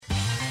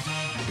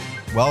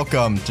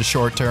Welcome to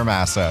Short Term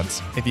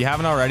Assets. If you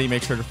haven't already,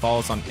 make sure to follow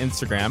us on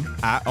Instagram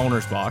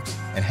 @OwnersBox.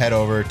 And head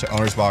over to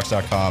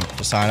ownersbox.com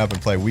to sign up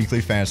and play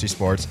weekly fantasy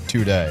sports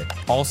today.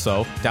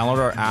 Also, download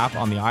our app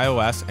on the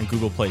iOS and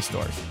Google Play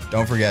stores.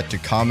 Don't forget to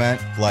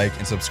comment, like,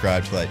 and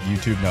subscribe to let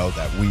YouTube know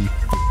that we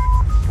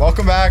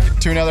Welcome back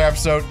to another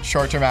episode,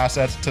 Short Term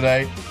Assets.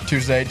 Today,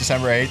 Tuesday,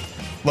 December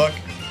 8th. Look,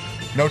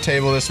 no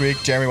table this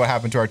week. Jeremy, what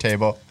happened to our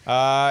table?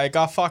 It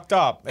got fucked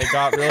up. It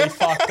got really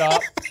fucked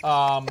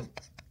up.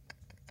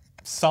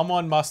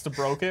 Someone must have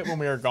broke it when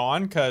we were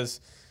gone because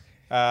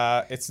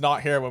it's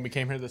not here when we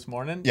came here this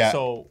morning. Yeah,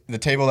 So the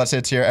table that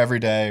sits here every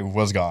day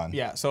was gone.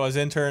 yeah. So as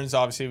interns,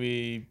 obviously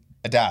we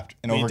Adapt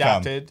and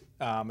overcome. adapted.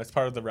 It's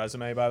part of the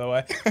resume, by the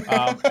way.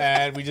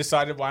 And we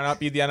decided why not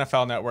be the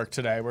NFL Network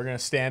today? We're gonna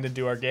stand and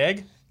do our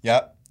gig.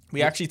 Yep.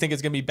 We actually think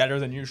it's gonna be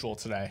better than usual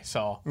today.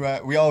 So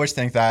We always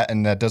think that,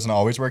 and that doesn't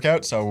always work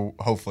out, so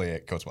hopefully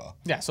it goes well.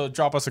 yeah. So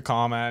drop us a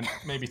comment.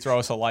 Maybe throw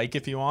us a like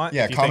if you want.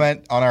 Yeah, If you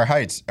comment on our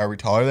heights. Are we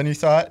taller than you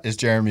thought? Is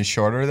Jeremy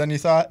shorter than you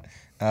thought?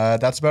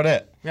 That's about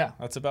it. Yeah,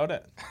 that's about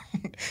it.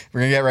 We're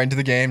going to get right into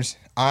the games.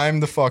 I'm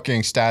the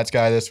fucking stats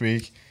guy this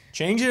week.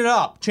 Changing it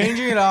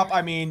up.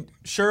 I mean,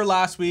 sure,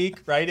 last week,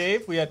 right,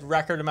 Dave? We had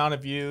record amount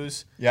of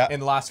views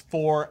in the last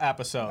 4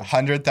 episodes.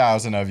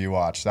 100,000 of you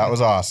watched. That was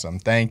awesome.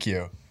 Thank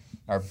you.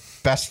 Our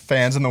best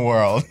fans in the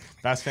world.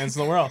 Best fans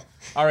in the world.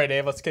 All right,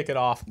 Dave, let's kick it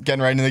off.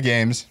 Getting right into the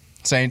games.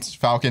 Saints,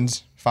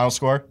 Falcons, final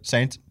score.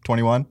 Saints,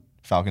 21.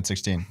 Falcons,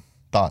 16.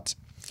 Thoughts?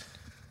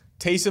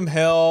 Taysom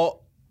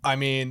Hill, I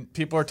mean,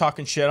 people are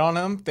talking shit on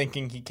him,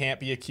 thinking he can't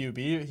be a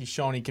QB. He's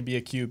shown he can be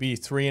a QB.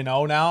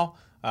 3-0 now.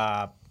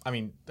 I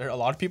mean, there a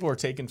lot of people are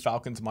taking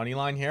Falcons money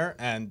line here,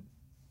 and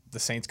the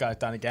Saints got it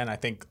done again. I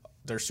think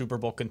they're Super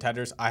Bowl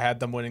contenders. I had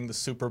them winning the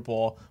Super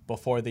Bowl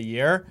before the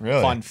year.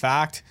 Really? Fun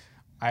fact.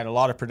 I had a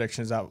lot of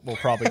predictions that will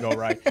probably go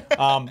right. But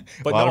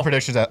a lot of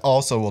predictions that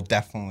also will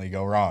definitely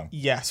go wrong.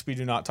 Yes, we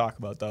do not talk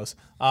about those.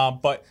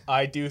 But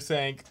I do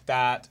think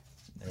that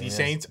the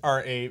Saints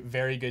are a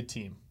very good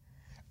team.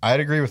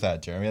 I'd agree with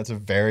that, Jeremy. That's a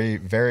very,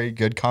 very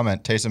good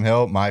comment. Taysom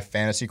Hill, my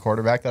fantasy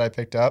quarterback that I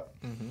picked up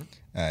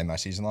in my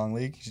season-long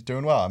league, he's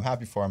doing well. I'm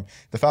happy for him.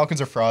 The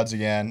Falcons are frauds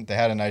again. They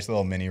had a nice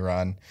little mini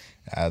run.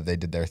 They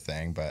did their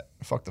thing, but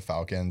fuck the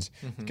Falcons.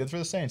 Good for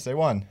the Saints. They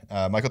won.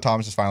 Michael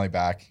Thomas is finally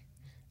back.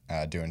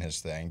 Doing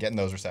his thing, getting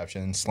those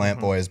receptions. Slant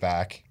boy is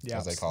back,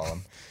 as they call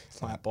him.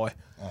 Slant boy.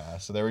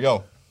 So there we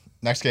go.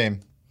 Next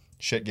game.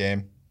 Shit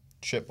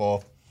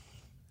bowl.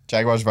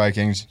 Jaguars,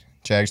 Vikings.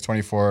 Jags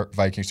 24,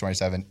 Vikings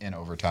 27 in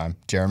overtime.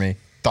 Jeremy,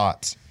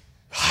 thoughts?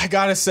 I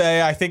gotta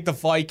say, I think the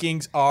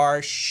Vikings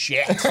are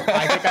shit.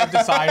 I think I've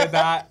decided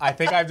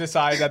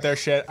that. They're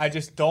shit. I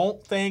just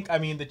don't think, I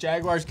mean, the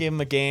Jaguars gave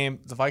them a game.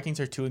 The Vikings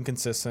are too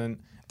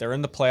inconsistent. They're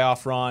in the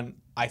playoff run.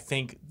 I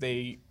think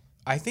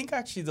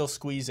actually they'll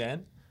squeeze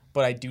in.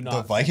 But I do not.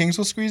 The Vikings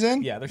will squeeze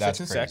in? Yeah, they're That's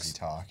 6-6.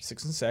 Talk.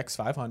 6-6,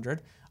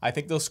 500. I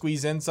think they'll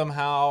squeeze in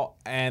somehow,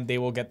 and they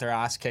will get their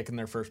ass kicked in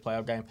their first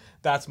playoff game.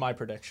 That's my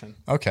prediction.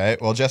 Okay,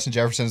 well, Justin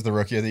Jefferson's the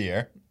rookie of the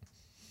year.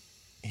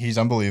 He's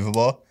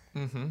unbelievable.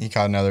 He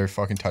caught another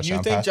fucking touchdown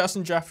You think pass.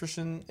 Justin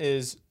Jefferson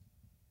is?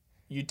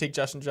 You take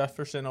Justin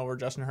Jefferson over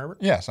Justin Herbert?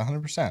 Yes,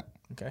 100%.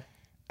 Okay.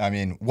 I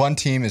mean, one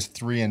team is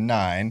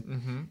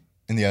 3-9.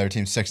 And the other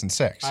team's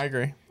 6-6. I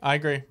agree.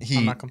 He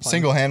I'm not complaining.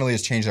 single-handedly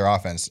has changed their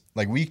offense.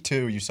 Like week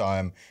 2, you saw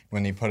him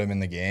when they put him in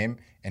the game,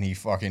 and he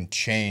fucking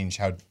changed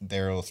how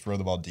they're able to throw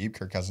the ball deep.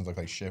 Kirk Cousins looked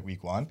like shit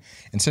week 1.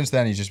 And since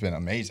then, he's just been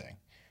amazing.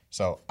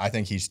 So I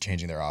think he's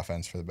changing their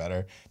offense for the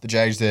better. The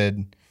Jags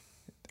did,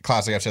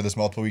 classic, I've said this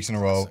multiple weeks in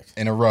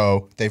a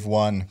row, they've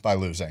won by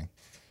losing.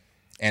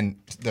 And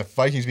the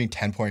Vikings being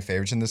 10-point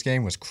favorites in this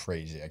game was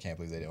crazy. I can't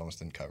believe they almost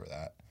didn't cover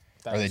that.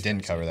 Or they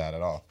didn't cover that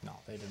at all. No,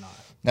 they did not.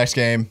 Next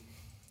game.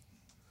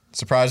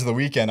 Surprise of the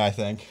weekend, I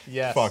think.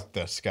 Yes. Fuck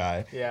this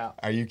guy. Yeah.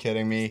 Are you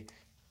kidding me?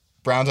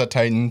 Browns at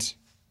Titans.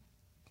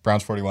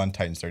 Browns 41,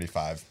 Titans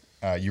 35.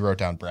 You wrote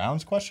down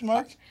Browns, question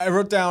mark? I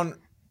wrote down,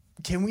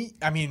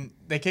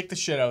 they kicked the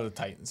shit out of the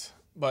Titans.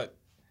 But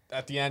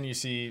at the end, you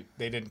see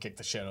they didn't kick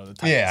the shit out of the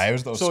Titans. Yeah, it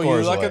was those so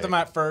scores you look late. at them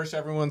at first,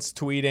 everyone's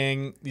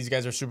tweeting, these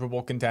guys are Super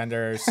Bowl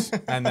contenders.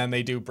 And then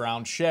they do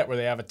Brown shit where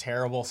they have a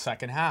terrible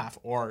second half.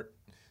 Or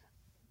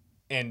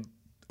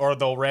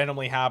they'll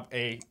randomly have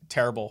a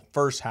terrible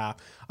first half.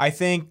 I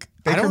think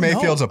Baker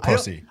Mayfield's a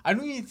pussy. I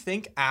don't even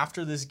think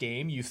after this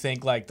game you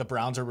think like the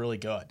Browns are really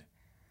good.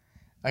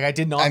 Like I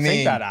did not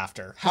think that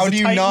after. How do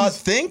you not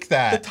think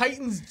that? The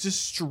Titans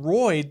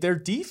destroyed their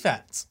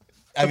defense.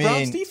 The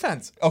Browns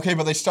defense. Okay,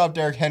 but they stopped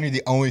Derrick Henry,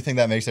 the only thing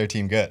that makes their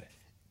team good.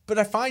 But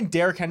I find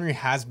Derrick Henry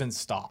has been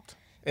stopped.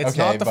 It's Okay,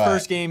 not the but-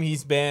 first game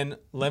he's been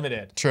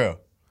limited. True.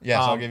 Yes,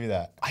 I'll give you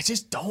that. I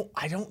just don't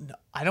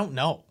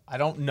know. I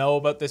don't know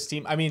about this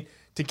team. I mean,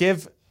 to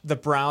give the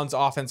Browns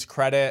offense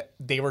credit,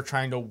 they were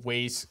trying to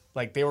waste,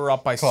 like they were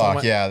up by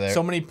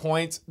so many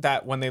points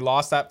that when they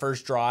lost that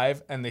first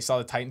drive and they saw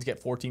the Titans get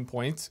 14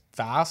 points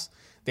fast,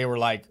 they were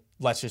like,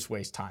 let's just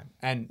waste time.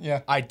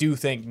 And I do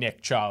think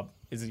Nick Chubb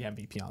is the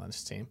MVP on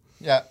this team.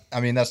 Yeah, I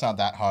mean, that's not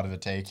that hot of a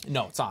take.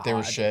 No, it's not. They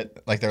were hard.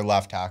 shit. Like, their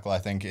left tackle, I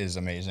think, is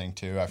amazing,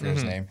 too. I forget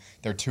his name.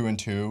 They're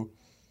 2-2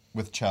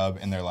 with Chubb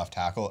and their left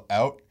tackle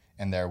out,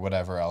 and their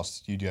whatever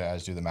else. You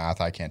guys do the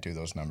math. I can't do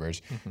those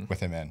numbers with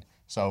him in.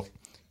 So,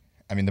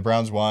 I mean, the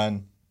Browns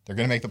won. They're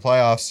going to make the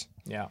playoffs.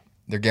 Yeah.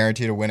 They're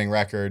guaranteed a winning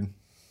record.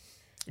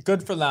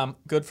 Good for them.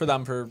 Good for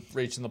them for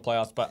reaching the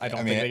playoffs, but I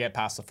don't think they get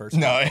past the first.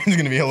 No, it's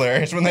going to be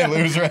hilarious when they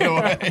lose right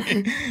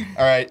away.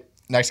 All right,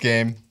 next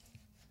game.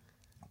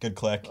 Good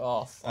click.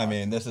 Oh, fuck. I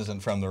mean, this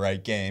isn't from the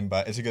right game,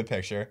 but it's a good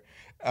picture.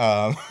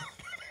 Lions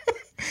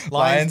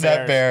Lions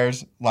at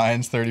Bears.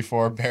 Lions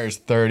 34, Bears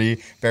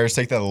 30. Bears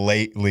take the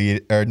late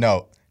lead. Or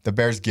no, the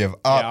Bears give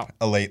up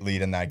a late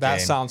lead in that game.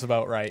 That sounds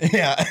about right.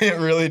 Yeah, it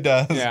really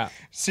does. Yeah.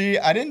 See,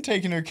 I didn't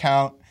take into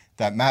account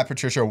that Matt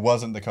Patricia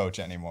wasn't the coach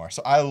anymore.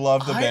 So I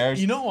love the Bears.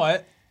 You know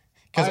what?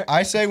 Because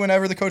I say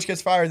whenever the coach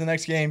gets fired the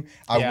next game,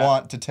 I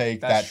want to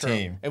take that true.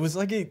 team. It was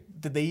like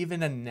did they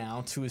even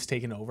announce who was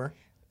taking over?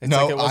 It's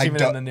No, like it wasn't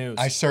even in the news.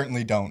 I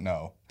certainly don't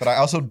know. But I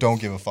also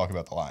don't give a fuck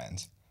about the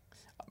Lions.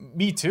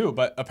 Me too,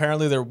 but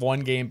apparently they're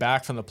one game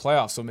back from the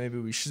playoffs, so maybe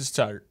we should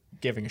start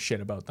giving a shit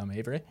about them,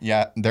 Avery.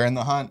 Yeah, they're in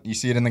the hunt. You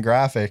see it in the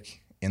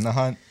graphic. In the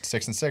hunt,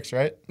 6-6,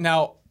 right?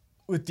 Now,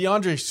 with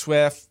DeAndre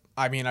Swift,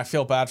 I mean, I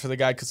feel bad for the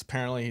guy because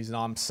apparently he's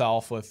not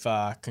himself with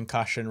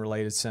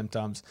concussion-related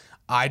symptoms.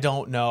 I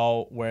don't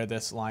know where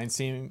this Lions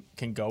team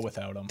can go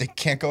without him. They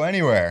can't go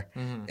anywhere.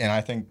 And I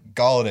think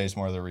Galladay's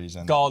more the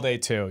reason.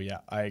 Galladay too,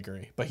 yeah, I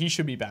agree. But he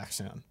should be back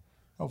soon.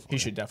 Hopefully. He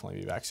should definitely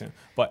be back soon.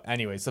 But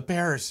anyways, the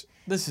Bears,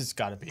 this has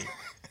got to be.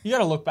 You got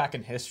to look back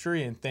in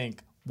history and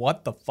think,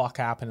 what the fuck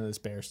happened to this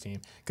Bears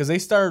team? Because they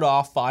started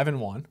off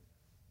 5-1.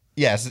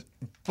 Yes,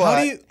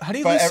 but How do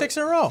you lose 6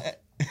 in a row?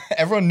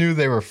 Everyone knew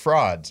they were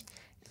frauds.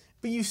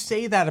 But you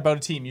say that about a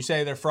team. You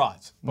say they're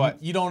frauds,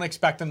 but you don't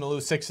expect them to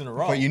lose 6 in a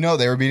row. But you know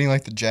they were beating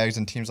like the Jags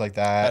and teams like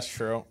that. That's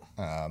true.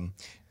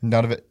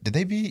 None of it. Did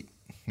they beat?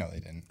 No, they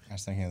didn't. I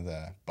was thinking of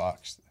the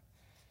Bucks.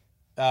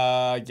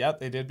 Yeah,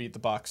 they did beat the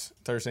Bucks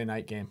Thursday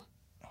night game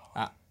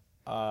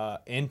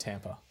in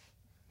Tampa.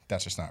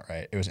 That's just not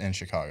right. It was in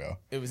Chicago.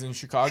 It was in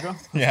Chicago.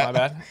 Yeah. My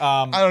bad.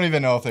 I don't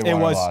even know if they won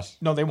or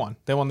lost. No, they won.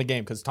 They won the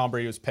game because Tom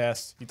Brady was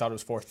pissed. He thought it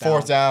was fourth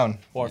down.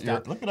 Fourth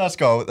down. Look at us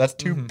go. That's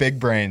two big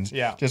brains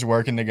Yeah. just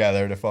working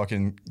together to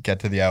fucking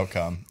get to the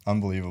outcome.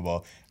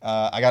 Unbelievable.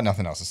 I got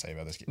nothing else to say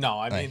about this game. No,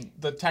 I mean,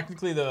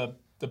 technically the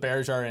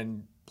Bears are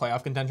in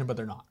playoff contention, but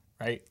they're not,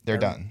 right? They're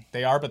done.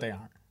 They are, but they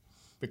aren't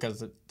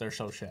because they're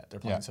so shit. They're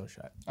playing so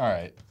shit. All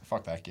right.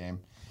 Fuck that game.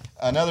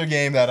 Another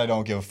game that I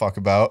don't give a fuck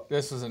about.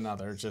 This is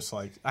another just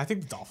like, I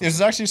think the Dolphins. This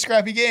is actually a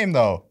scrappy game,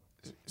 though.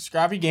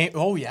 Scrappy game.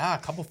 Oh, yeah. A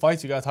couple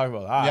fights. We got to talk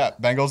about that.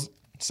 Yeah. Bengals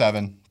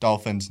 7,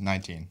 Dolphins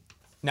 19.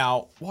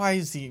 Now, why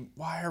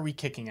are we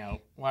kicking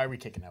out? Why are we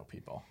kicking out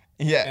people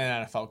Yeah. in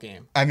an NFL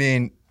game? I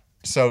mean,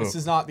 so This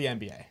is not the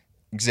NBA.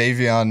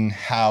 Xavier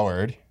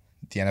Howard,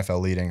 the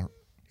NFL leading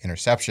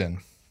interception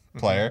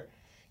player,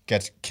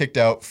 gets kicked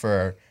out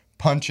for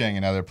punching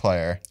another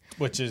player.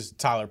 Which is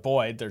Tyler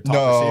Boyd, their top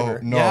receiver.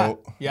 No.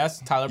 Yeah.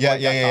 Yes, Tyler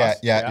Boyd.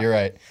 Yeah, you're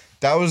right.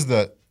 That was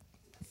the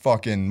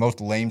fucking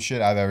most lame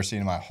shit I've ever seen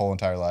in my whole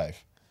entire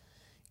life.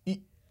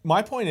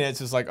 My point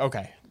is like,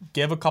 okay,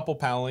 give a couple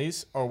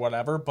penalties or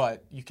whatever,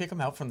 but you kick them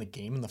out from the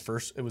game in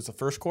it was the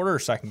first quarter or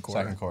second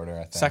quarter? Second quarter,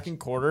 I think. Second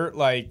quarter,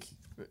 like,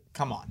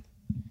 come on.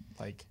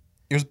 Like,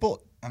 It was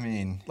bull. I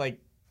mean, like,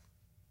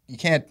 you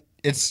can't.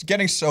 It's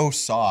getting so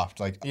soft.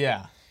 Like,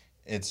 yeah.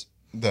 it's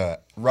the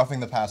roughing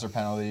the passer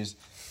penalties.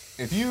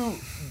 If you're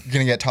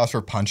gonna get tossed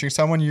for punching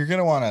someone, you're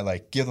gonna want to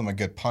like give them a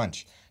good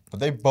punch. But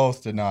they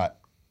both did not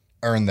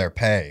earn their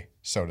pay,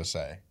 so to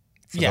say,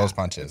 for those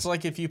punches. It's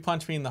like if you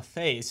punch me in the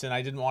face and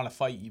I didn't want to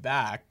fight you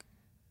back.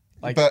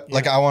 Like, But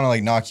like I want to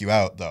like knock you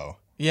out though.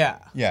 Yeah.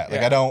 Yeah,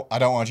 like I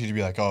don't want you to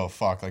be like, oh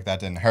fuck, like that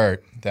didn't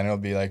hurt. Then it'll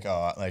be like,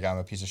 oh, like I'm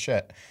a piece of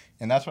shit.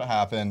 And that's what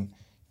happened.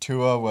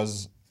 Tua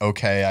was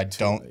okay. I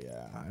don't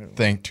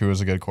think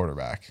Tua's a good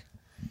quarterback.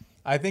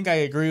 I think I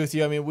agree with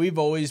you. I mean, we've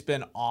always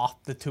been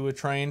off the Tua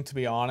train, to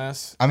be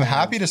honest. I'm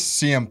happy to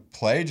see him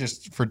play,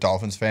 just for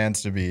Dolphins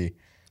fans to be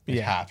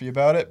happy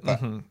about it. But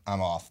I'm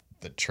off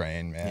the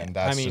train, man. Yeah.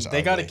 That's I mean, just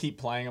they got to ugly. keep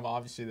playing him.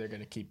 Obviously, they're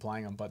going to keep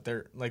playing him. But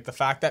they're like the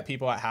fact that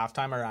people at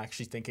halftime are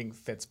actually thinking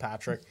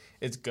Fitzpatrick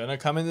is going to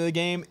come into the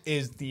game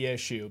is the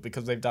issue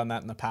because they've done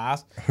that in the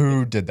past.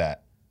 Who did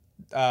that?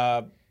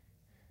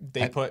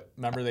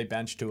 Remember they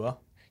benched Tua?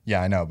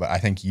 Yeah, I know, but I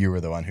think you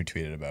were the one who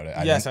tweeted about it.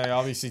 Yes, I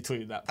obviously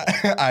tweeted that.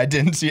 I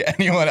didn't see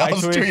anyone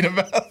else tweet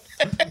about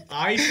it.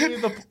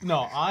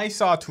 I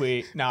saw a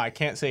tweet. Now, I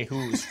can't say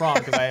who it was from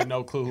because I have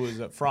no clue who it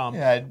was from.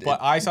 Yeah, but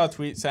I saw a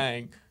tweet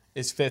saying,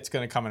 is Fitz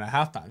going to come in at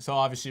halftime? So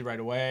obviously right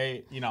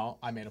away,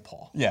 I made a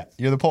poll. Yeah,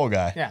 you're the poll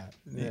guy. Yeah.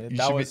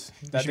 You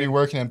should be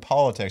working in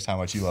politics how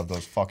much you love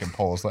those fucking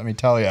polls, let me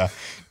tell you.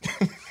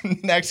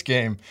 Next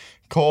game,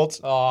 Colts,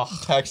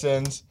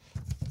 Texans.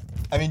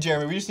 I mean,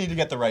 Jeremy, we just need to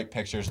get the right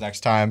pictures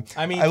next time.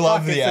 I mean, I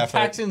love the it's effort. the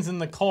Texans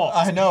and the Colts.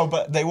 I know,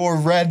 but they wore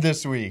red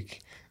this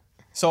week.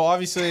 So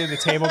obviously the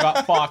table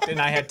got fucked, and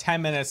I had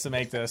 10 minutes to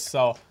make this.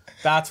 So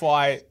that's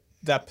why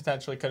that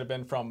potentially could have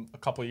been from a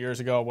couple of years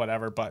ago,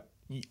 whatever. But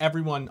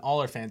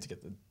all our fans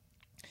get the.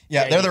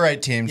 Yeah, they're the right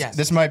teams. Yes.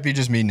 This might be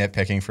just me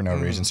nitpicking for no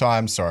reason, so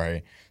I'm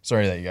sorry.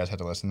 Sorry that you guys had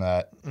to listen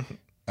to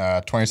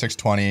that.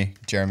 26-20,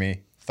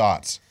 Jeremy,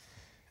 thoughts?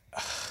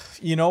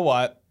 You know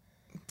what?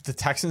 The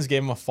Texans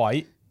gave them a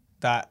fight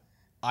that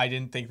I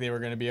didn't think they were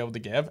going to be able to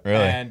give.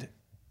 Really? And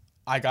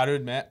I got to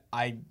admit,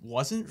 I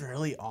wasn't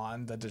really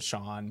on the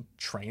Deshaun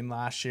train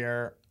last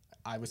year.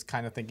 I was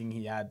kind of thinking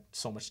he had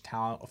so much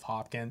talent with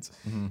Hopkins.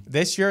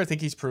 This year, I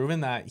think he's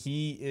proven that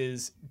he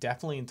is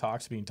definitely in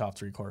talks of being top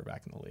 3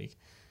 quarterback in the league.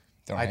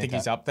 I think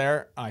he's up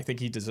there. I think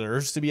he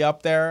deserves to be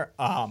up there.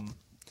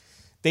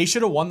 They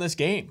should have won this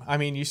game. I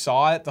mean, you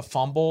saw it, the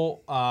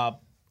fumble.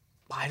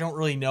 I don't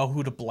really know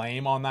who to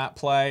blame on that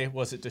play.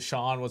 Was it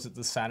Deshaun? Was it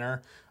the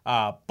center?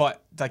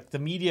 But like the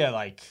media,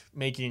 like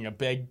making a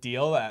big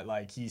deal that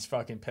like he's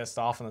fucking pissed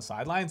off on the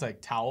sidelines,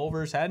 like towel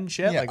over his head and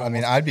shit. Yeah, like, I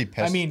mean, I'd be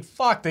pissed. I mean,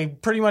 fuck, they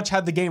pretty much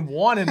had the game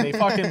won and they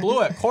fucking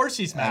blew it. Of course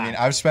he's mad. I mean,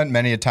 I've spent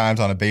many a times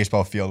on a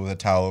baseball field with a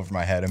towel over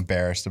my head,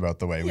 embarrassed about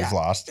the way we've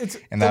lost,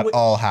 and that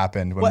all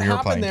happened when we were playing.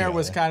 What happened there together.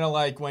 was kind of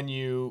like when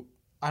you.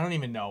 I don't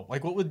even know.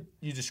 Like, what would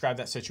you describe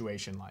that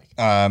situation like?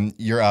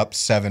 You're up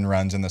 7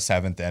 runs in the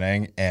 7th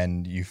inning,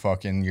 and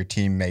your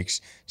team makes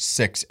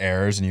 6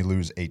 errors, and you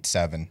lose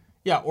 8-7.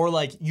 Yeah, or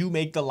like you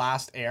make the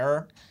last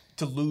error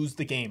to lose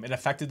the game. It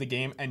affected the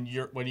game, and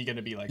what are you going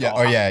to be like?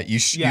 Yeah, you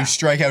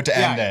strike out to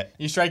end it.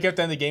 You strike out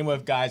to end the game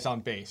with guys on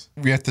base.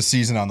 We have the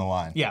season on the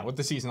line. Yeah, with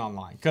the season on the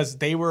line. Because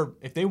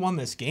if they won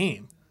this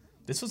game,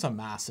 this was a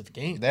massive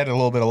game. They had a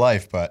little bit of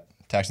life, but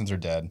Texans are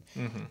dead.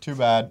 Too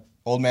bad.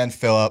 Old man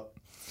Phillip.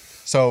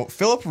 So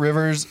Phillip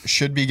Rivers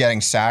should be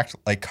getting sacked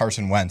like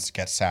Carson Wentz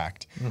gets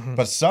sacked.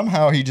 But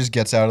somehow he just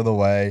gets out of the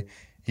way.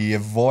 He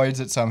avoids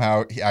it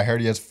somehow. I heard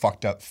he has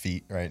fucked up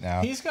feet right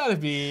now.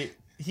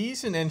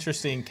 He's an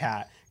interesting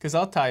cat. Because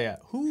I'll tell you,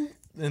 who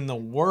in the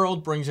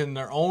world brings in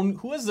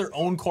who has their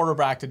own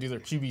quarterback to do their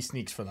QB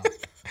sneaks for them?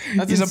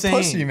 That's He's insane. a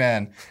pussy,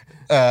 man.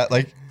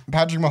 Like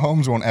Patrick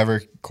Mahomes won't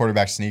ever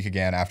quarterback sneak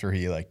again after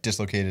he like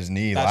dislocated his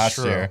knee last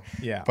year.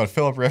 Yeah. But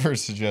Phillip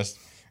Rivers is just...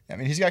 I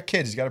mean, he's got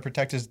kids. He's got to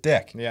protect his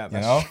dick. Yeah,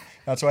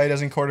 that's why he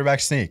doesn't quarterback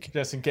sneak.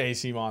 Just in case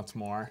he wants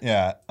more.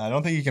 Yeah, I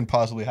don't think he can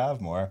possibly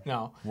have more.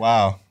 No.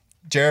 Wow,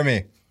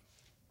 Jeremy.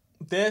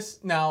 Is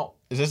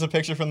this a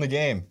picture from the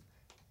game?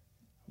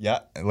 Yeah,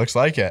 it looks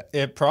like it.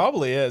 It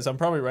probably is. I'm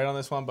probably right on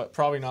this one, but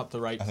probably not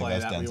the right play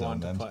that we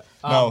wanted to put.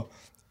 No,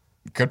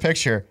 good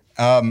picture.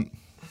 Let me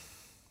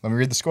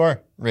read the score.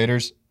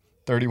 Raiders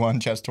 31,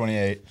 Jets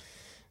 28.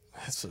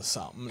 This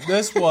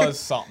was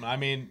something. I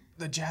mean,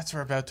 the Jets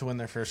were about to win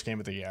their first game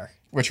of the year.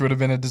 Which would have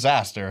been a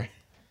disaster.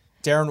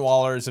 Darren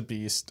Waller is a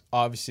beast.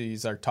 Obviously,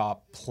 he's our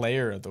top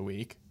player of the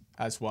week,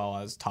 as well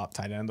as top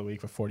tight end of the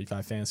week with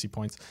 45 fantasy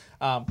points.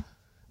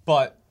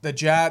 But the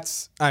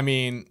Jets, I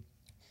mean,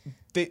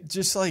 they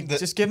just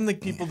give the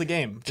people the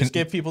game. Just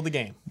give people the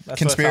game. That's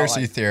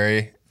conspiracy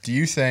theory. Do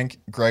you think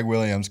Greg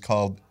Williams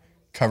called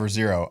cover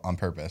 0 on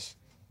purpose?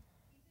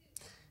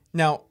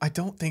 Now, I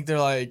don't think they're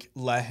like,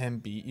 let him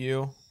beat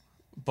you.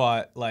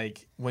 But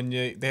like when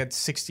they had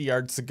 60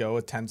 yards to go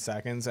with 10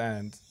 seconds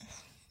and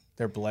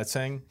they're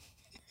blitzing,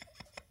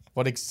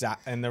 no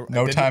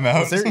timeout.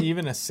 Was there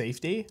even a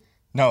safety?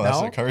 No,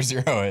 that's what cover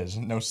 0 is.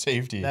 No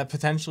safety. That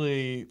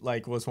potentially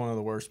like was one of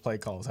the worst play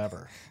calls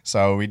ever.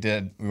 So we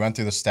went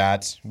through the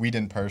stats. We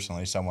didn't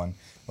personally. Someone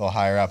a little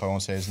higher up, I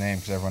won't say his name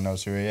because everyone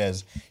knows who he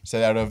is. He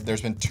said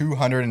there's been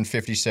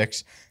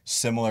 256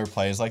 similar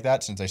plays like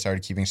that since they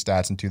started keeping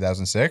stats in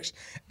 2006,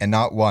 and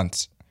not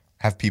once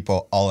have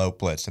people all out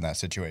blitzed in that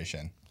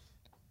situation.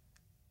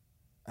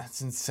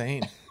 That's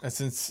insane.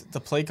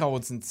 The play call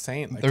was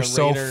insane. Like They're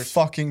so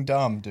fucking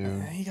dumb,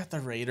 dude. You got the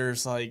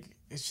Raiders. Like,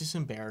 it's just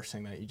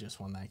embarrassing that you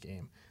just won that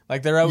game.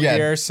 Like, they're out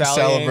here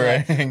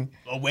celebrating.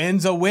 Like, a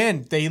win's a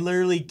win. They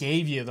literally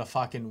gave you the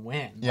fucking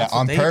win. That's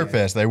on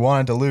purpose. They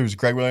wanted to lose.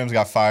 Greg Williams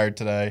got fired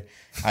today.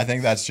 I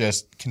think that's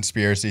just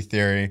conspiracy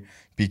theory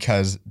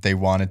because they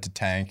wanted to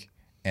tank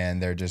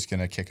and they're just going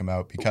to kick him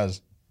out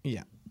because.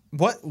 Yeah.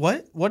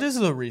 What is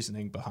the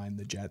reasoning behind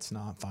the Jets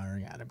not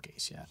firing Adam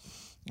Gase yet?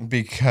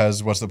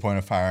 Because what's the point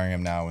of firing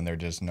him now when they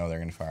just know they're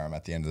going to fire him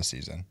at the end of the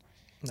season?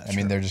 I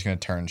mean, they're just going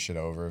to turn shit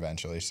over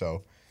eventually.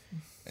 So,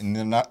 and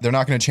they're not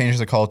going to change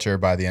the culture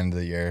by the end of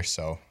the year.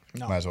 So,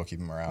 might as well keep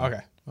him around.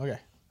 Okay,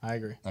 I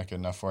agree. Not good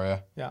enough for you?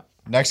 Yeah.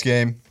 Next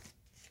game,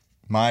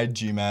 my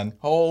G-men.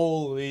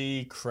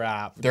 Holy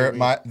crap! They're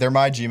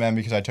my G-men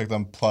because I took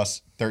them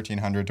plus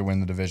 1,300 to win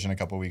the division a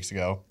couple weeks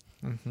ago.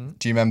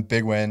 G-men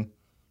big win.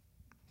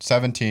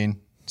 17,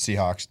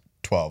 Seahawks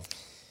 12.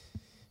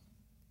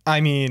 I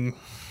mean,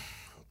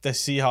 the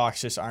Seahawks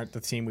just aren't the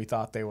team we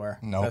thought they were.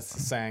 Nope. That's the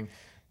saying.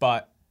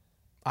 But,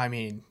 I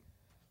mean,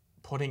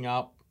 putting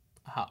up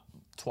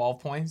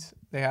 12 points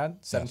they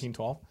had,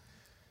 17-12,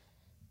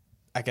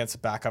 against a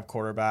backup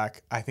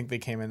quarterback. I think they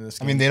came into this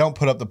game. I mean, they don't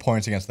put up the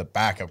points against the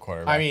backup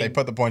quarterback. They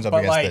put the points up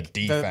against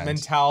the defense. The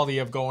mentality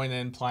of going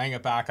in, playing a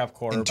backup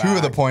quarterback. And 2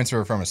 of the points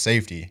were from a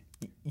safety.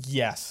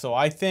 Yes. So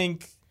I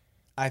think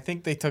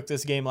they took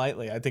this game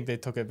lightly. I think they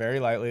took it very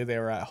lightly. They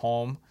were at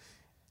home.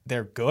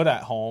 they're good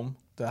at home.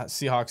 The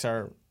Seahawks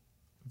are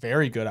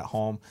very good at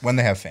home. When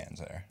they have fans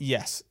there.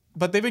 Yes,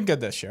 but they've been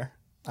good this year.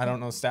 I don't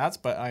know stats,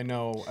 but I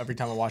know every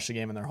time I watch the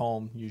game and they're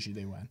home, usually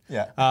they win.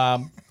 Yeah.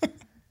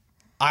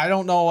 I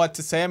don't know what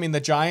to say. I mean, the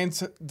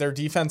Giants, their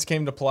defense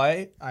came to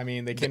play. I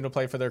mean, they came to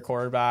play for their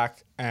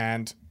quarterback,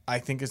 and I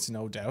think it's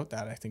no doubt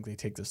that I think they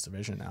take this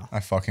division now. I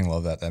fucking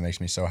love that. That makes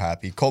me so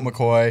happy. Colt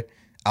McCoy,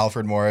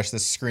 Alfred Morris.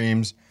 This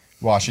screams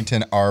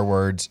Washington R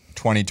words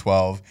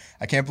 2012.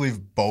 I can't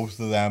believe both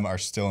of them are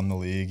still in the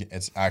league.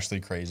 It's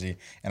actually crazy.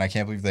 And I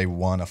can't believe they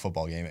won a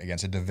football game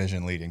against a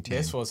division leading team.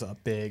 This was a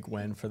big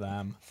win for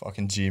them.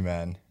 Fucking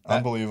G-men.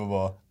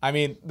 Unbelievable. I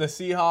mean, the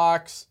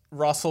Seahawks,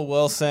 Russell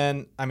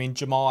Wilson, I mean,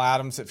 Jamal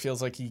Adams, it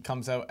feels like he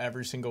comes out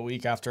every single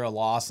week after a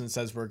loss and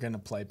says, we're going to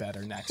play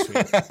better next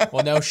week.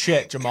 Well, no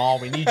shit, Jamal.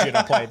 We need you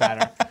to play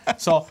better.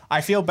 So I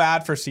feel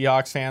bad for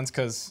Seahawks fans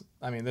because,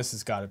 I mean, this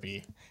has got to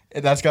be.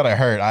 That's gotta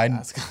hurt.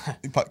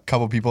 A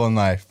couple people in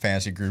my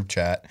fantasy group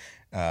chat,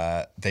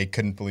 they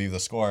couldn't believe the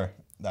score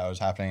that was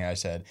happening. I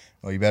said,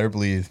 well, you better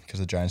believe because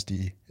the Giants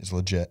D is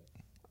legit.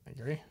 I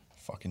agree.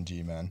 Fucking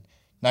G, man.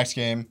 Next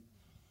game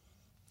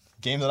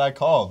that I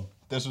called.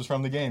 This was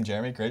from the game,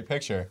 Jeremy. Great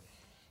picture.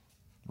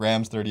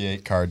 Rams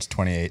 38, Cards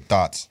 28.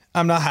 Thoughts?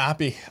 I'm not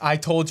happy. I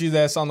told you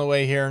this on the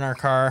way here in our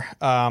car.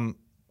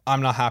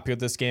 I'm not happy with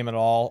this game at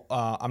all.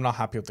 I'm not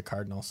happy with the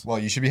Cardinals. Well,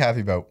 you should be happy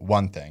about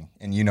one thing,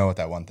 and you know what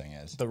that one thing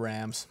is. The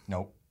Rams.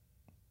 Nope.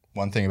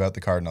 One thing about the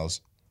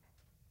Cardinals.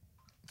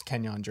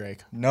 Kenyon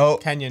Drake. No.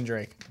 Kenyon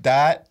Drake.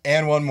 That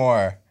and one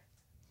more.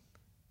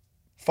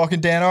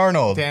 Fucking Dan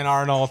Arnold. Dan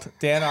Arnold.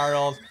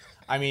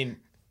 I mean,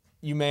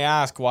 you may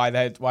ask why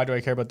do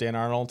I care about Dan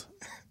Arnold?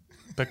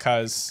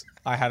 Because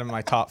I had him in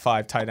my top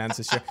 5 tight ends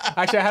this year.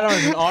 Actually, I had him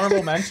as an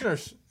honorable mention or.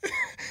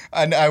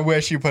 And I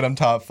wish you put him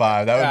top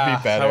 5. That would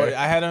be better.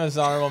 I had him as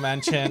an honorable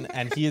mention,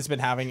 and he has been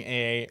having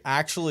a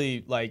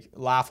actually like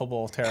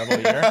laughable, terrible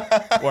year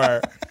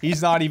where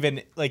he's not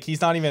even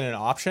an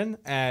option.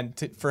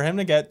 And for him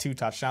to get 2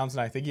 touchdowns,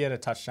 and I think he had a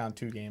touchdown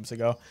 2 games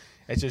ago,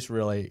 it just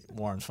really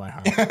warms my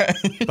heart.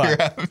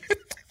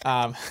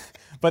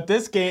 But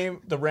this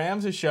game, the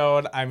Rams have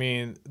showed. I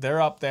mean,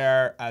 they're up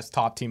there as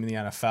top team in the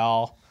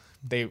NFL.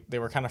 They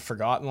were kind of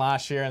forgotten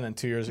last year, and then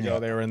 2 years ago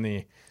they were in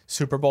the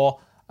Super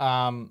Bowl.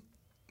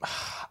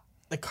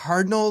 The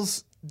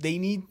Cardinals, they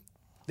need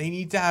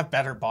to have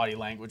better body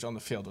language on the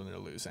field when they're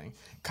losing.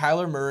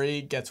 Kyler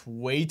Murray gets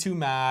way too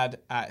mad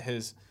at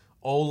his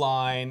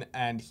O-line,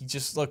 and he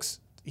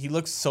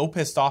looks so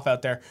pissed off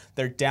out there.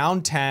 They're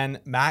down 10.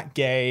 Matt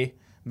Gay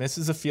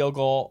misses a field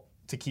goal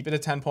to keep it a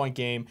 10-point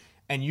game,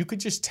 and you could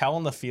just tell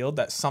on the field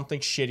that something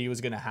shitty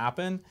was going to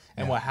happen,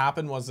 and what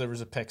happened was there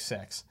was a pick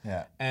 6.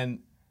 Yeah. And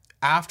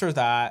after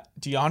that,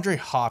 DeAndre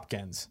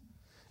Hopkins,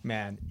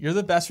 man, you're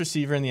the best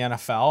receiver in the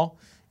NFL.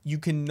 You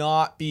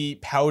cannot be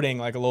pouting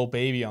like a little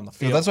baby on the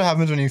field. Yeah, that's what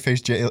happens when you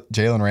face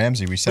Jalen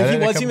Ramsey. We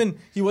said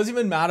he wasn't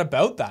even mad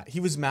about that. He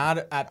was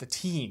mad at the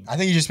team. I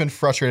think he's just been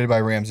frustrated by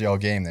Ramsey all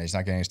game that he's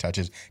not getting his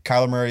touches.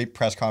 Kyler Murray,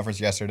 press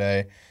conference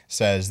yesterday,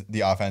 says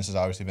the offense has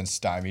obviously been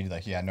stymied.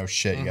 Like, yeah, no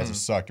shit, you guys have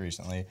sucked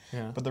recently.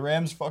 Yeah. But the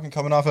Rams fucking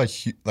coming off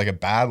like a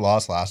bad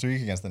loss last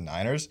week against the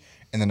Niners,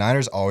 and the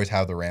Niners always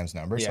have the Rams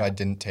number, so I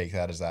didn't take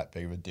that as that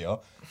big of a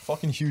deal.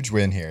 Fucking huge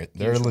win here.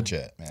 They're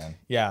legit, man.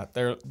 Yeah,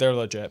 they're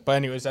legit. But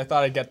anyways, I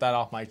thought I'd get that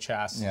off my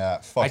chest. Yeah,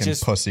 fucking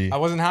pussy. I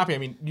wasn't happy. I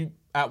mean,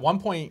 at one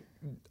point,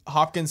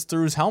 Hopkins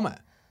threw his helmet.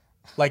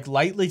 Like,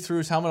 lightly threw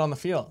his helmet on the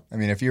field. I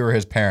mean, if you were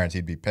his parents,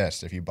 he'd be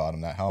pissed if you bought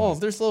him that helmet. Well,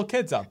 there's little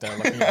kids out there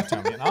looking up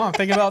to me. And I don't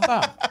think about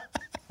that.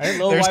 Right?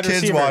 There's kids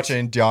receivers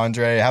watching,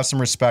 DeAndre. Have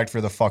some respect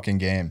for the fucking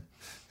game.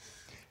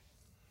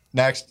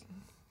 Next.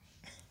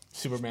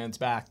 Superman's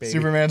back, baby.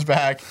 Superman's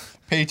back.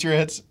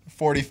 Patriots,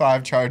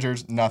 45,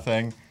 Chargers,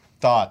 nothing.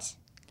 Thoughts?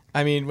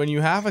 I mean, when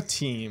you have a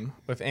team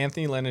with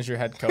Anthony Lynn as your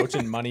head coach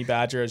and Money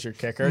Badger as your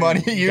kicker.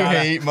 You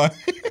hate Money.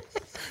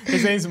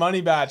 His name's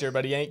Money Badger,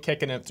 but he ain't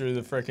kicking it through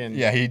the freaking.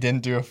 Yeah, he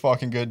didn't do a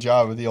fucking good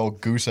job with the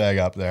old goose egg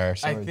up there.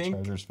 Sorry, I think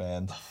Chargers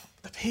fans.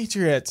 The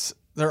Patriots,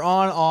 they're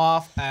on,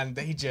 off, and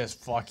they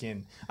just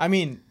fucking. I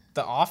mean,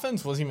 the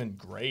offense wasn't even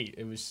great.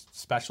 It was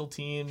special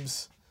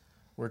teams.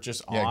 We're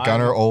just on.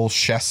 Gunnar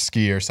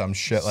Olszewski or some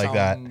shit like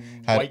that.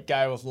 White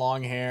guy with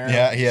long hair.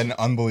 Yeah, he had an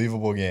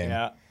unbelievable game.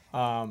 Yeah.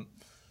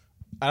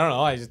 I don't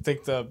know. I just think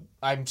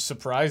I'm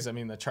surprised. I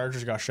mean, the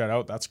Chargers got shut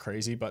out. That's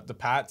crazy. But the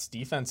Pats'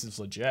 defense is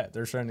legit.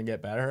 They're starting to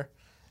get better.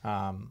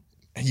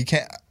 You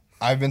can't.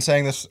 I've been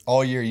saying this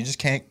all year. You just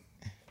can't.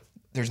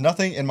 There's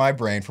nothing in my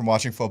brain from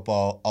watching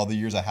football, all the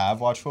years I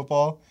have watched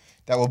football,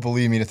 that will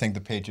believe me to think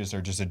the Patriots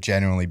are just a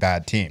genuinely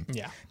bad team.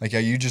 Yeah. Like,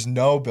 you just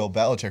know Bill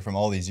Belichick from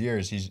all these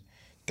years.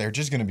 They're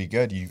just going to be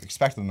good. You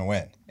expect them to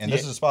win. And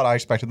this is a spot I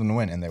expected them to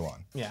win, and they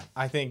won. Yeah,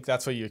 I think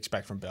that's what you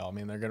expect from Bill. I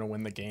mean, they're going to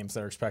win the games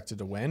they're expected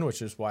to win,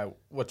 which is what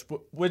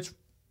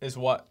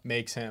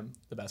makes him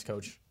the best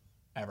coach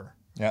ever.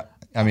 Yeah.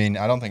 I mean,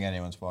 I don't think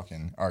anyone's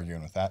fucking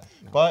arguing with that.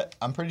 No. But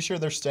I'm pretty sure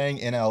they're staying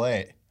in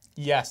LA.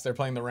 Yes, they're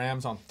playing the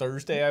Rams on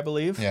Thursday, I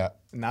believe. Yeah.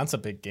 And that's a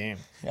big game.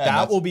 Yeah,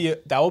 that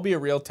will be a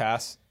real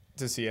test.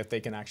 to see if they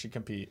can actually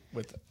compete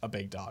with a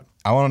big dog.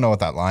 I want to know what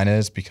that line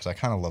is because I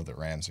kind of love the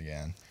Rams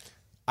again.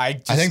 I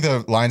think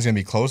the line's going to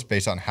be close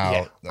based on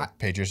how the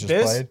Patriots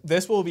just played.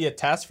 This will be a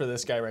test for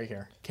this guy right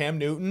here. Cam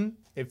Newton,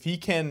 if he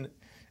can...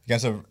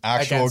 Against an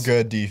actual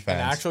good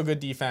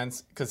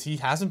defense. Because he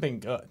hasn't been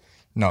good.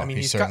 No, I mean,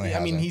 he certainly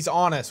hasn't. I mean, he's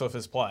honest with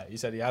his play. He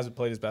said he hasn't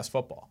played his best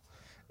football.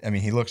 I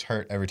mean, he looks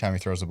hurt every time he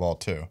throws the ball,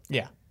 too.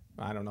 Yeah.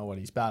 I don't know what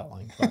he's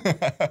battling.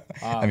 But,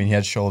 I mean, he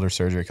had shoulder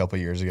surgery a couple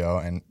of years ago,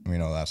 and we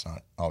know that's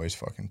not always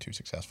fucking too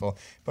successful.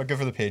 But good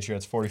for the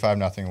Patriots,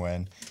 45-0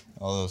 win.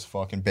 All those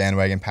fucking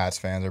bandwagon Pats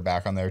fans are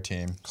back on their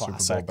team.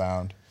 Classic. Super Bowl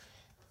bound.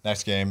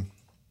 Next game.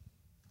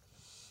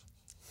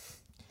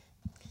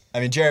 I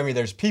mean, Jeremy,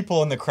 there's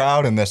people in the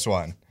crowd in this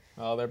one.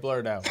 Oh, they're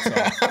blurred out. So.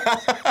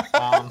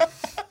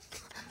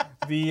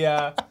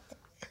 The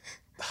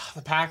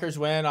Packers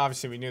win.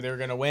 Obviously, we knew they were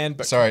going to win.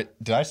 But sorry,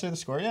 did I say the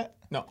score yet?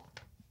 No.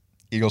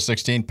 Eagles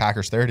 16,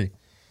 Packers 30.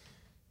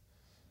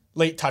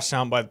 Late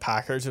touchdown by the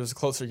Packers. It was a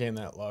closer game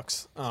than it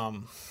looks.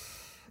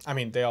 I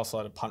mean, they also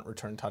had a punt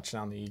return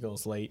touchdown, the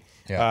Eagles, late.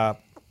 Yeah.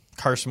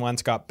 Carson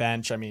Wentz got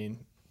benched. I mean,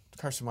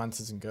 Carson Wentz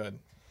isn't good.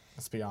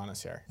 Let's be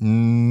honest here.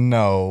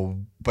 No,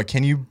 but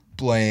can you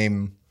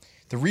blame...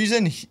 The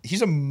reason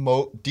he's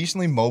a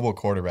decently mobile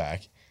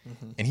quarterback,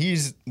 and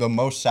he's the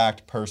most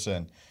sacked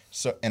person.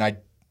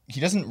 He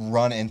doesn't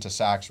run into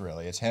sacks,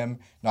 really. It's him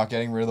not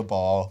getting rid of the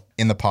ball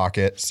in the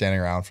pocket, standing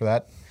around for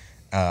that.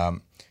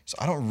 So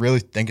I don't really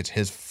think it's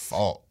his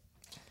fault.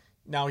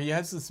 Now, he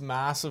has this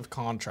massive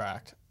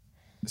contract.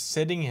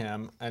 Sitting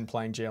him and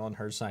playing Jalen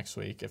Hurts next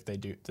week, if they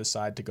do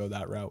decide to go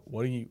that route,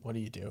 what do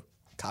you do?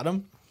 Cut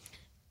him?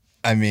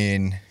 I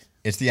mean,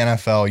 it's the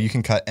NFL. You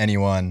can cut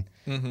anyone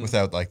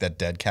without like that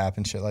dead cap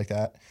and shit like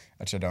that,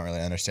 which I don't really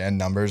understand.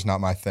 Numbers,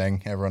 not my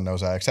thing. Everyone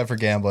knows that, except for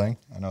gambling.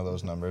 I know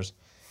those numbers.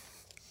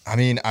 I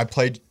mean, I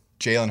played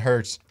Jalen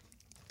Hurts.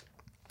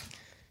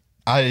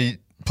 I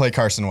play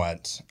Carson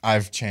Wentz.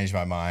 I've changed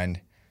my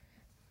mind.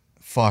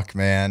 Fuck,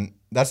 man.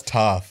 That's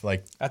tough.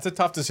 Like, that's a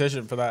tough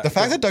decision for that. The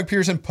fact that Doug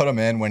Peterson put him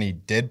in when he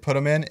did put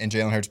him in and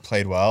Jalen Hurts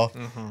played well,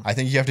 I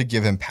think you have to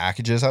give him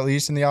packages at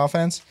least in the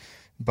offense.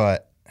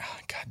 But,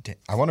 God damn,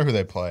 I wonder who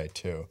they play,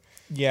 too.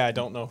 Yeah, I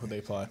don't know who they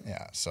play.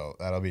 Yeah, so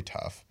that'll be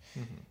tough.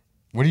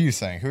 What do you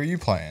think? Who are you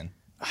playing?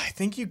 I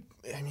think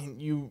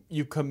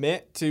you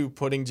commit to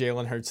putting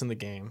Jalen Hurts in the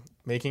game,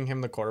 making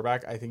him the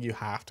quarterback. I think you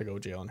have to go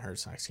Jalen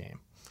Hurts next game.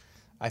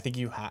 I think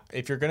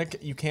if you're gonna,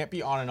 you can't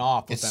be on and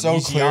off with it's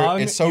them. So clear. Young,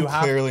 it's so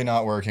clearly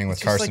not working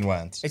with Carson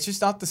Wentz. It's just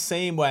not the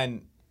same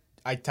when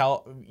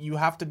you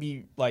have to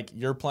be like,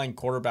 you're playing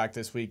quarterback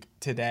this week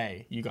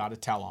today. You got to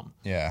tell him,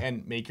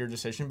 and make your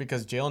decision,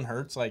 because Jalen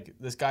Hurts, like,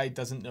 this guy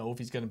doesn't know if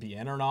he's gonna be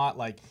in or not.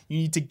 Like, you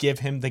need to give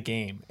him the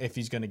game if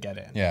he's gonna get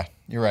in. Yeah,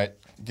 you're right.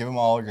 Give him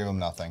all or give him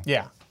nothing.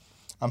 Yeah,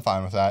 I'm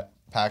fine with that.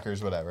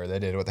 Packers, whatever. They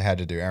did what they had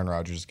to do. Aaron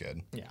Rodgers is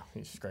good. Yeah,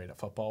 he's great at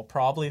football.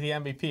 Probably the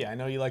MVP. I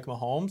know you like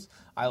Mahomes.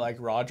 I like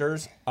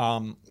Rodgers.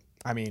 I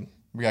mean...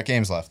 We got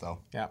games left, though.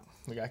 Yeah,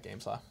 we got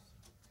games left.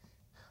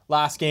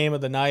 Last game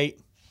of the night.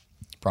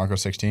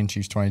 Broncos 16,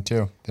 Chiefs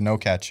 22. The no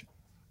catch.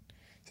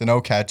 The no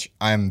catch.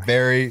 I'm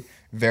very,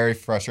 very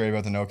frustrated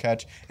about the no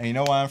catch. And you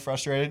know why I'm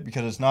frustrated?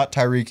 Because it's not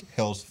Tyreek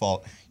Hill's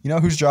fault. You know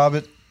whose job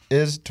it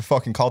is to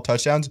fucking call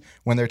touchdowns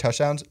when they're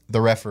touchdowns? The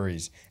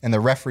referees. And the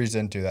referees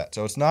didn't do that.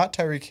 So it's not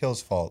Tyreek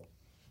Hill's fault.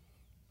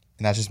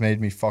 And that just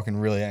made me fucking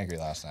really angry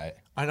last night.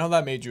 I know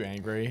that made you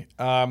angry.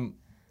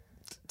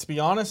 To be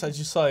honest, I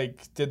just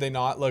did they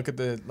not look at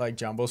the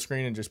jumbo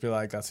screen and just be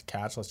like, that's a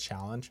catch, let's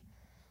challenge?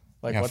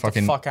 Like, yeah, what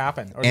the fuck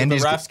happened? Or did the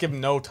refs give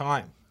him no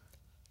time?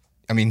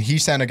 I mean, he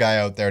sent a guy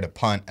out there to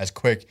punt as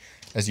quick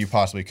as you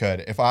possibly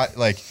could.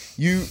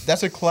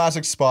 That's a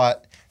classic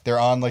spot. They're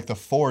on the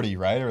 40,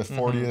 right? Or the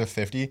 40 or the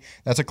 50.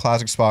 That's a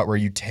classic spot where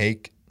you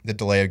take the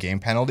delay of game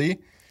penalty.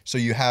 So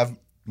you have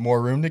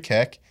more room to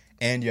kick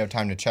and you have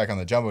time to check on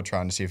the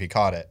Jumbotron to see if he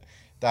caught it.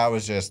 That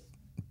was just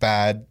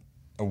bad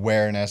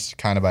awareness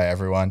kind of by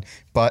everyone.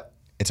 But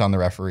it's on the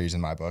referees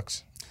in my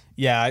books.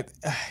 Yeah, I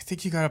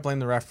think you got to blame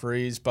the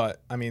referees.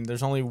 But, I mean,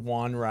 there's only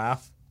one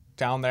ref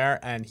down there,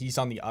 and he's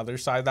on the other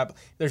side of that.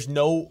 There's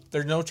no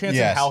chance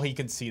in how he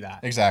can see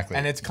that. Exactly.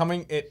 And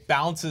it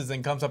bounces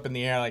and comes up in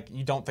the air.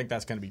 You don't think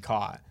that's going to be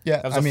caught.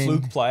 Yeah, that was a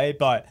fluke play,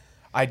 but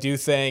I do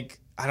think,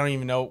 I don't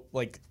even know,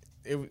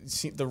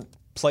 the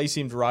play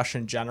seemed rushed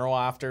in general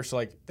after,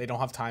 so they don't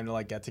have time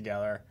to get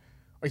together.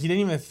 Or he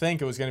didn't even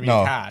think it was going to be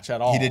a catch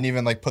at all. He didn't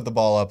even put the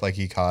ball up like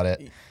he caught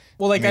it.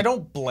 Well, I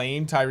don't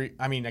blame Tyreek.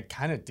 I mean, I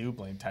kind of do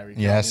blame Tyreek.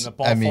 Yes. The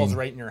ball falls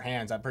right in your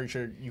hands. I'm pretty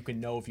sure you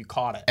can know if you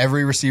caught it.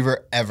 Every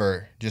receiver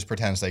ever just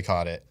pretends they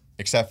caught it,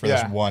 except for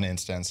this one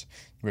instance,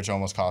 which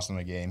almost cost them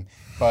a game.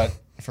 But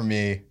for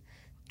me,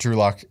 Drew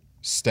Lock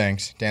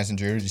stinks. Dancing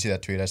Drew, did you see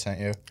that tweet I sent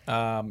you?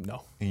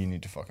 No. You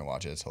need to fucking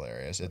watch it. It's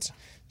hilarious. It's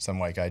some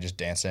white guy just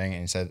dancing,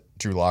 and he said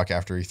Drew Lock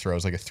after he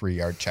throws a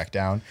 3-yard check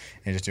down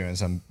and just doing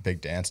some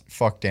big dance.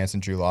 Fuck dancing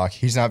Drew Lock.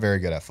 He's not very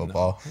good at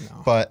football.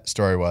 No. But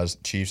story was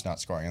Chiefs not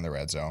scoring in the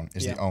red zone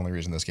is the only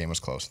reason this game was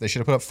close. They should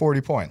have put up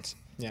 40 points.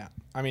 Yeah.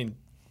 I mean,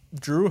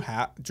 Drew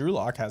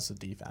Lock has the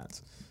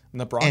defense. And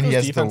the Broncos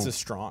has defense the- is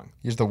strong.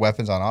 He has the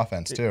weapons on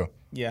offense too.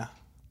 Yeah.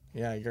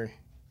 Yeah, I agree.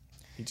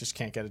 He just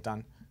can't get it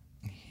done.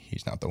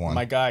 He's not the one.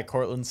 My guy,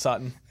 Cortland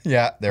Sutton.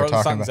 Yeah, they were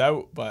Cortland talking Sutton's about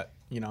out, but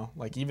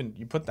like even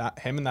you put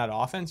him in that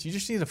offense, you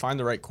just need to find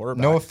the right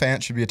quarterback. Noah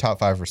Fant should be a top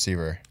 5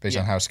 receiver based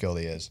Yeah. on how skilled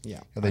he is. Yeah,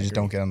 But they I just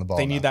agree. don't get on the ball.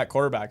 They need enough. that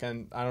quarterback,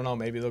 and I don't know.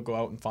 Maybe they'll go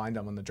out and find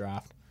him in the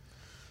draft.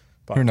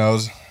 Who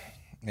knows?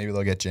 Maybe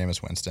they'll get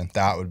Jameis Winston.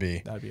 That'd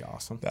be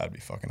awesome.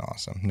 fucking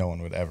awesome. No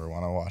one would ever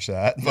want to watch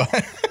that, but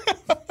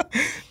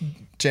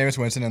Jameis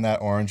Winston in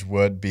that orange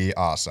would be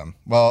awesome.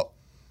 Well,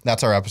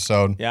 that's our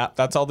episode. Yeah,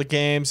 that's all the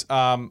games.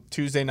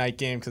 Tuesday night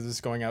game because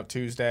it's going out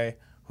Tuesday.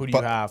 Who do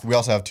But you have? we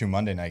also have 2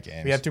 Monday night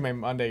games. We have two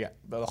Monday.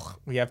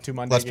 We have 2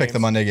 Monday. Let's pick the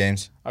Monday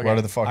games. Okay. What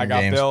are the fucking I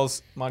got games?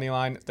 Bills money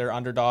line. They're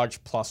underdogs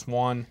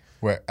 +1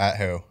 Where at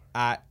who?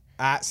 at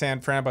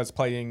San Fran, but it's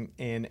playing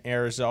in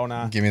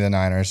Arizona. Give me the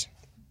Niners.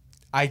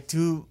 I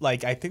think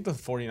the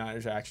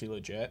 49ers are actually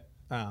legit.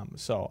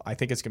 So I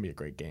think it's gonna be a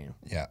great game.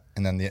 Yeah,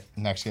 and then the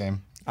next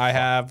game. I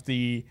have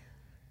the.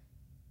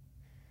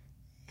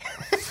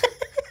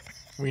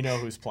 We know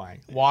who's playing.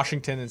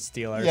 Washington and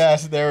Steelers.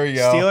 Yes, there we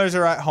go. Steelers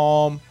are at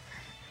home.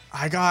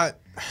 I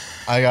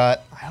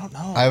don't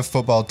know. I have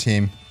football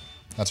team.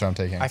 That's what I'm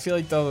taking. I feel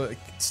like the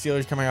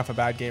Steelers coming off a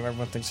bad game,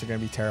 everyone thinks they're going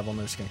to be terrible and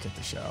they're just going to kick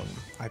the show.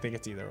 I think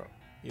it's either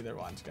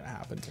one's going to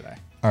happen today.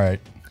 All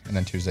right, and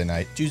then Tuesday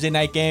night. Tuesday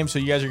night game, so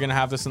you guys are going to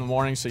have this in the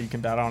morning, so you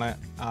can bet on it.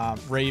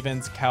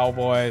 Ravens,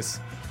 Cowboys,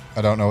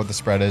 I don't know what the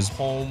spread is.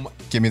 home.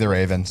 Give me the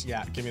Ravens.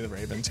 Yeah, give me the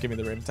Ravens. Give me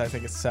the Ravens. I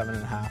think it's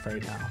 7.5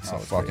 right now. So Oh,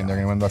 it's fucking, pretty they're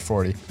going to win by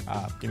 40.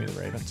 high. Give me the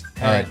Ravens.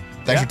 All right,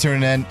 thanks Yeah, for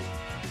tuning in.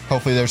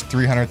 Hopefully there's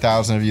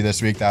 300,000 of you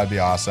this week. That would be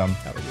awesome.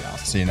 That would be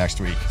awesome. See you next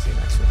week. See you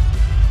next week.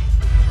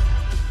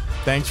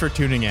 Thanks for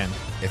tuning in.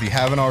 If you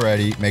haven't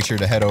already, make sure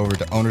to head over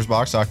to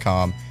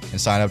ownersbox.com and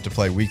sign up to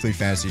play weekly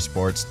fantasy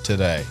sports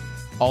today.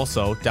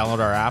 Also, download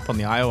our app on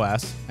the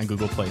iOS and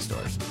Google Play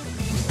stores.